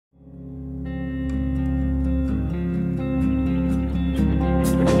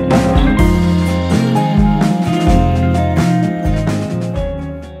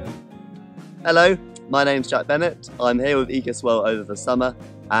Hello, my name's Jack Bennett. I'm here with Ecoswell over the summer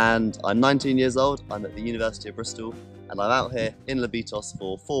and I'm 19 years old. I'm at the University of Bristol and I'm out here in Lebitos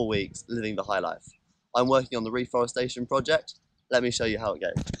for 4 weeks living the high life. I'm working on the Reforestation project. Let me show you how it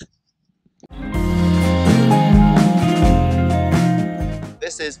goes.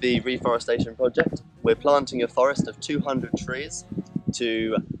 This is the Reforestation project. We're planting a forest of 200 trees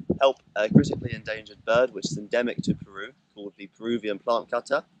to help a critically endangered bird which is endemic to Peru, called the Peruvian plant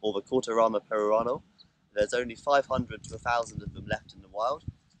cutter, or the Cautorama peruano. There's only 500 to 1,000 of them left in the wild,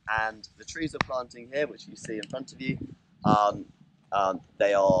 and the trees we're planting here, which you see in front of you,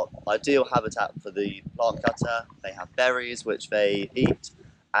 they are ideal habitat for the plant cutter. They have berries which they eat,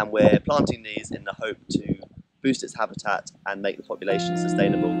 and we're planting these in the hope to boost its habitat and make the population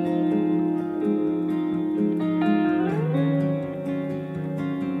sustainable.